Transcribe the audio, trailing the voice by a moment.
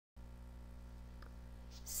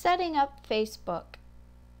Setting up Facebook.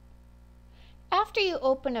 After you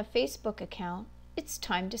open a Facebook account, it's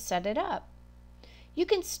time to set it up. You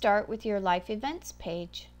can start with your life events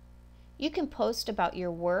page. You can post about your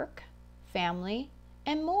work, family,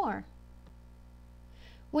 and more.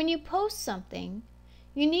 When you post something,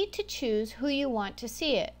 you need to choose who you want to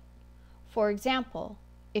see it. For example,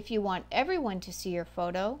 if you want everyone to see your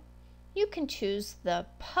photo, you can choose the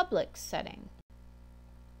public setting.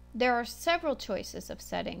 There are several choices of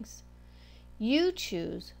settings. You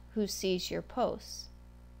choose who sees your posts.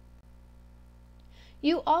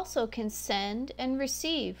 You also can send and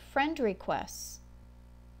receive friend requests.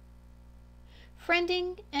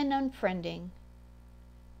 Friending and unfriending.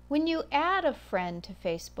 When you add a friend to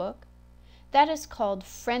Facebook, that is called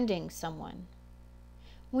friending someone.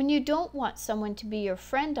 When you don't want someone to be your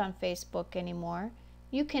friend on Facebook anymore,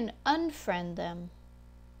 you can unfriend them.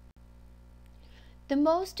 The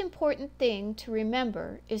most important thing to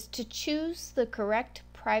remember is to choose the correct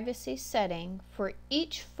privacy setting for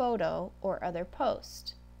each photo or other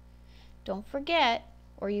post. Don't forget,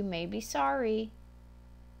 or you may be sorry.